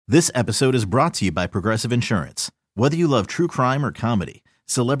This episode is brought to you by Progressive Insurance. Whether you love true crime or comedy,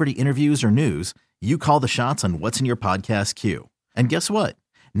 celebrity interviews or news, you call the shots on what's in your podcast queue. And guess what?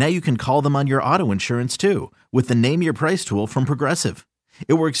 Now you can call them on your auto insurance too with the Name Your Price tool from Progressive.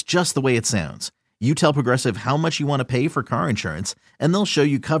 It works just the way it sounds. You tell Progressive how much you want to pay for car insurance, and they'll show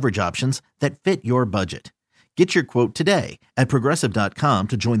you coverage options that fit your budget. Get your quote today at Progressive.com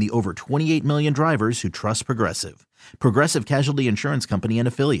to join the over 28 million drivers who trust Progressive. Progressive Casualty Insurance Company and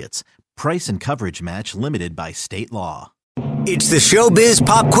Affiliates. Price and coverage match limited by state law. It's the Showbiz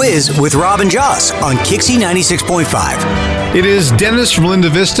Pop Quiz with Rob and Joss on Kixie 96.5. It is Dennis from Linda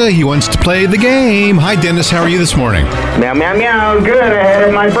Vista. He wants to play the game. Hi, Dennis. How are you this morning? Meow, meow, meow. Good. I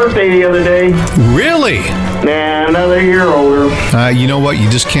had my birthday the other day. Really? Nah, another year older. You know what? You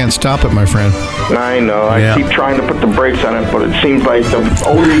just can't stop it, my friend. I know. Yeah. I keep trying to put the brakes on it, but it seems like the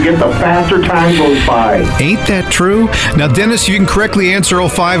older you get, the faster time goes by. Ain't that true? Now, Dennis, you can correctly answer all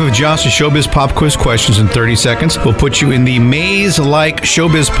 5 of Joss's Showbiz Pop Quiz questions in 30 seconds. We'll put you in the maze-like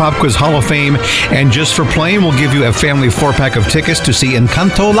Showbiz Pop Quiz Hall of Fame, and just for playing, we'll give you a family 4-pack of tickets to see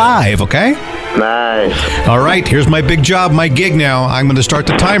Encanto live, okay? Nice. All right, here's my big job, my gig now. I'm going to start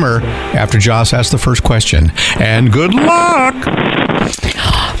the timer after Joss asks the first question. And good luck!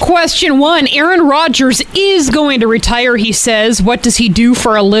 Question 1. Aaron Rodgers is going to retire, he says. What does he do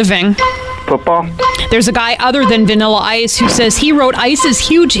for a living? Football? There's a guy other than Vanilla Ice who says he wrote Ice's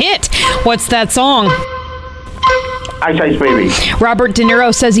huge hit. What's that song? Ice Ice Baby. Robert De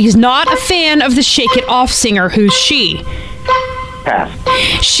Niro says he's not a fan of the Shake It Off singer. Who's she? Pass.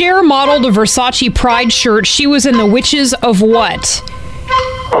 Cher modeled a Versace Pride shirt. She was in The Witches of what?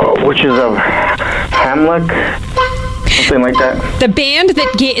 Witches of Hamlet? Something like that. The band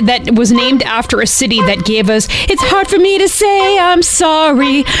that was named after a city that gave us It's Hard for Me to Say I'm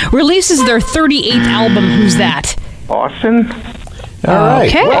Sorry releases their 38th album. Who's that? Austin? All right.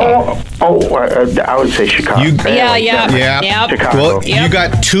 Okay. I would say Chicago. Yeah. Yeah. Yep. Chicago. Well, you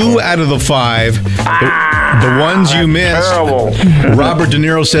got 2 out of the 5. The ones you missed. Terrible. Robert De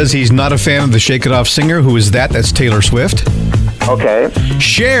Niro says he's not a fan of the Shake It Off singer. Who is that? That's Taylor Swift. Okay.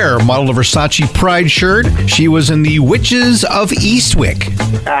 Cher modeled a Versace Pride shirt. She was in The Witches of Eastwick.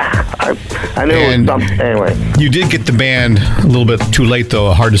 I knew it was something. Anyway. You did get the band a little bit too late,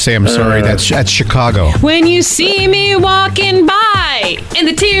 though. Hard to say. I'm sorry. That's Chicago. When you see me walking by and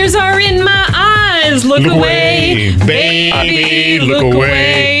the tears are in my eyes, look away, baby, look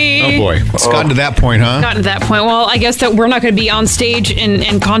away. Oh, boy. It's gotten to that point, huh? Gotten to that point. Well, I guess that we're not going to be on stage in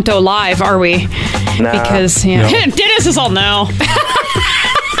Encanto live, are we? Nah. Because No. Dennis is all no.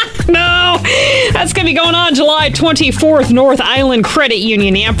 No, that's going to be going on July 24th, North Island Credit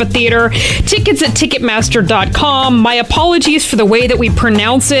Union Amphitheater. Tickets at Ticketmaster.com. My apologies for the way that we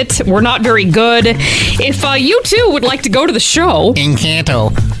pronounce it. We're not very good. If you too would like to go to the show.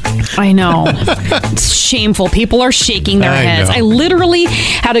 Encanto. I know. It's shameful. People are shaking their heads. know. I literally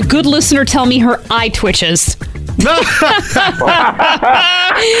had a good listener tell me her eye twitches. That's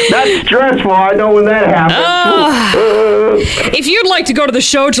stressful. I know when that happens. If you'd like to go to the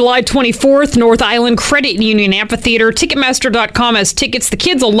show July 24th, North Island Credit Union Amphitheater, Ticketmaster.com has tickets. The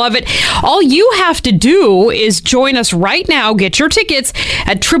kids will love it. All you have to do is join us right now. Get your tickets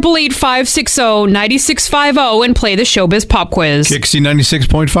at 888-560-9650 and play the Showbiz Pop Quiz. Kixie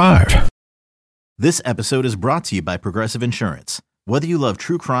 96.5. This episode is brought to you by Progressive Insurance. Whether you love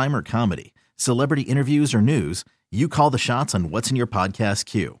true crime or comedy, celebrity interviews or news, you call the shots on what's in your podcast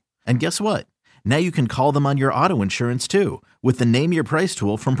queue. And guess what? Now you can call them on your auto insurance too with the Name Your Price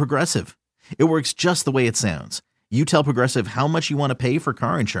tool from Progressive. It works just the way it sounds. You tell Progressive how much you want to pay for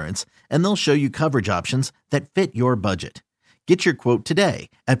car insurance, and they'll show you coverage options that fit your budget. Get your quote today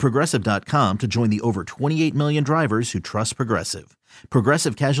at Progressive.com to join the over 28 million drivers who trust Progressive.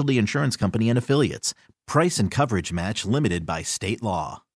 Progressive Casualty Insurance Company and Affiliates. Price and coverage match limited by state law.